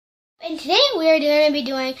And today we are going to be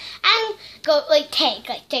doing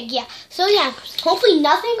tag, yeah. So yeah, hopefully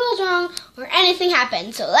nothing goes wrong or anything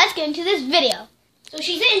happens. So let's get into this video. So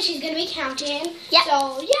she's in, she's going to be counting. Yep.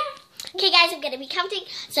 So yeah. Okay guys, I'm going to be counting.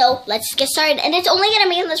 So let's get started. And it's only going to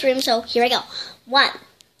be in this room, so here I go. 1,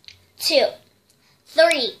 2,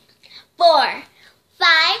 3, 4,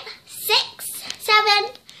 5, 6, 7,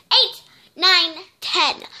 8, 9,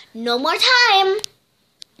 10. No more time.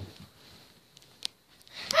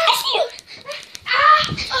 I see you.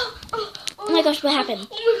 Oh my gosh, what happened?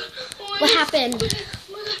 What happened?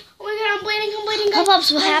 Oh my god, I'm bleeding.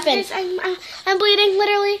 Pop-ups, what happened? Guys, I'm bleeding,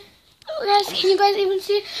 literally. Oh, guys, can you guys even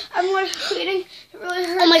see? I'm bleeding. It really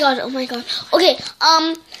hurts. Oh my god. Okay,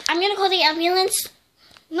 I'm gonna call the ambulance.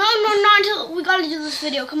 No, not until we gotta do this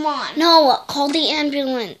video. Come on. No, call the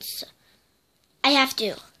ambulance. I have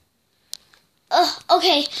to.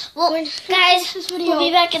 Okay. Well, guys, we'll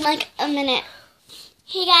be back in like a minute.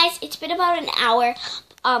 Hey guys, it's been about an hour.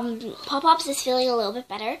 Pop-Pops is feeling a little bit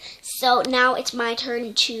better, so now it's my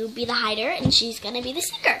turn to be the hider, and she's gonna be the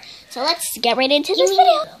seeker. So let's get right into this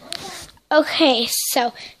video. Okay,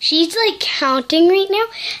 so she's like counting right now.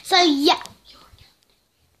 So yeah,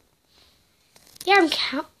 I'm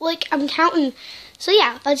counting. So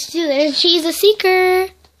yeah, let's do it. And she's a seeker.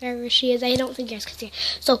 Wherever she is, I don't think you guys can see her.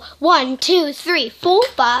 So 1, 2, 3, 4,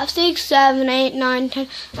 5, 6, 7, 8, 9, 10,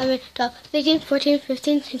 11, 12, 13, 14,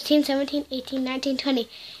 15, 16, 17, 18, 19, 20.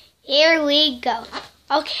 Here we go.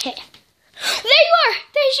 Okay. There you are!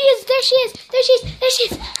 There she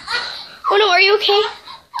is! Oh no, are you okay?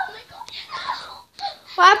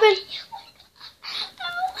 What happened?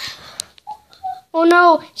 Oh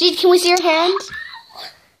no. Jeez, can we see her hand?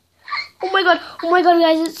 Oh my god,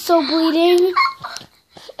 guys, it's so bleeding.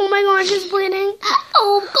 Oh my gosh, it's bleeding.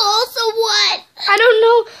 Oh, cool, so what? I don't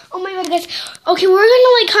know. Oh my god, guys. Okay, we're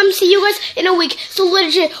gonna come see you guys in a week. So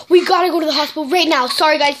legit, we gotta go to the hospital right now.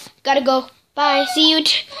 Sorry guys, gotta go. Bye. See you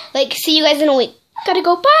guys in a week. Gotta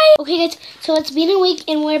go. Bye. Okay guys, so it's been a week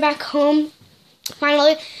and we're back home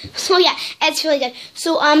finally. So yeah, it's really good.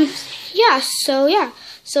 So yeah.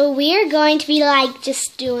 So we're going to be like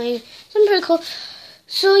just doing something pretty cool.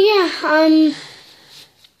 So yeah,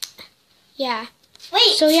 yeah.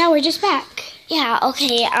 Wait. So yeah, we're just back. Yeah,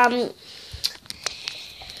 okay,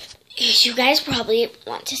 you guys probably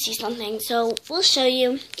want to see something, so we'll show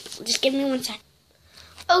you. Just give me 1 sec.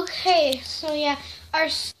 Okay, so yeah,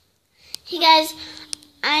 Hey guys,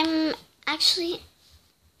 I'm actually...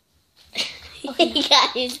 Hey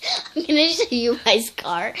guys, I'm gonna show you my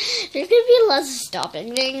scar. There's gonna be lots of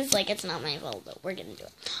stopping things, like it's not my fault, but we're gonna do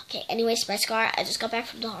it. Okay, anyways, my scar, I just got back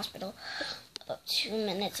from the hospital about 2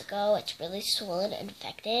 minutes ago. It's really swollen and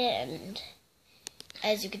infected, and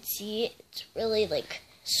as you can see, it's really like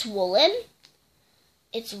swollen.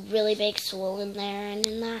 It's really big swollen there and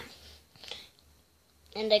in that.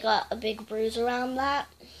 And I got a big bruise around that.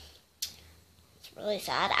 It's really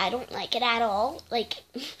sad. I don't like it at all. Like,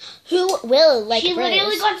 who will like She bruise?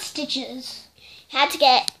 literally got stitches. Had to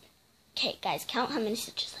get... Okay, guys, count how many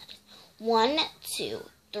stitches that is. 1, 2,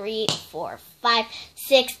 3, 4, 5,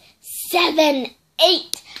 6, 7,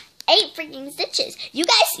 8. 8 freaking stitches. You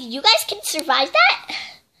guys can survive that?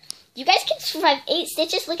 You guys can survive 8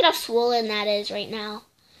 stitches? Look at how swollen that is right now.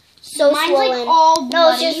 So Mine's swollen. like all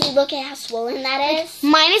bloody. No, just look at how swollen that is.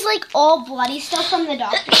 Mine is like all bloody stuff from the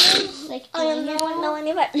doctor. Like, No,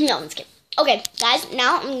 I'm just kidding. Okay, guys,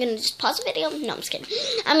 now I'm going to just pause the video. No, I'm just kidding.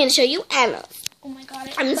 I'm going to show you animals. oh my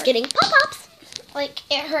god. I'm just kidding. Pop-Pops. Like,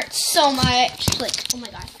 it hurts so much. Like, oh my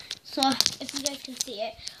god. So, if you guys can see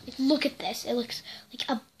it, like, look at this. It looks like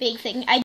a big thing.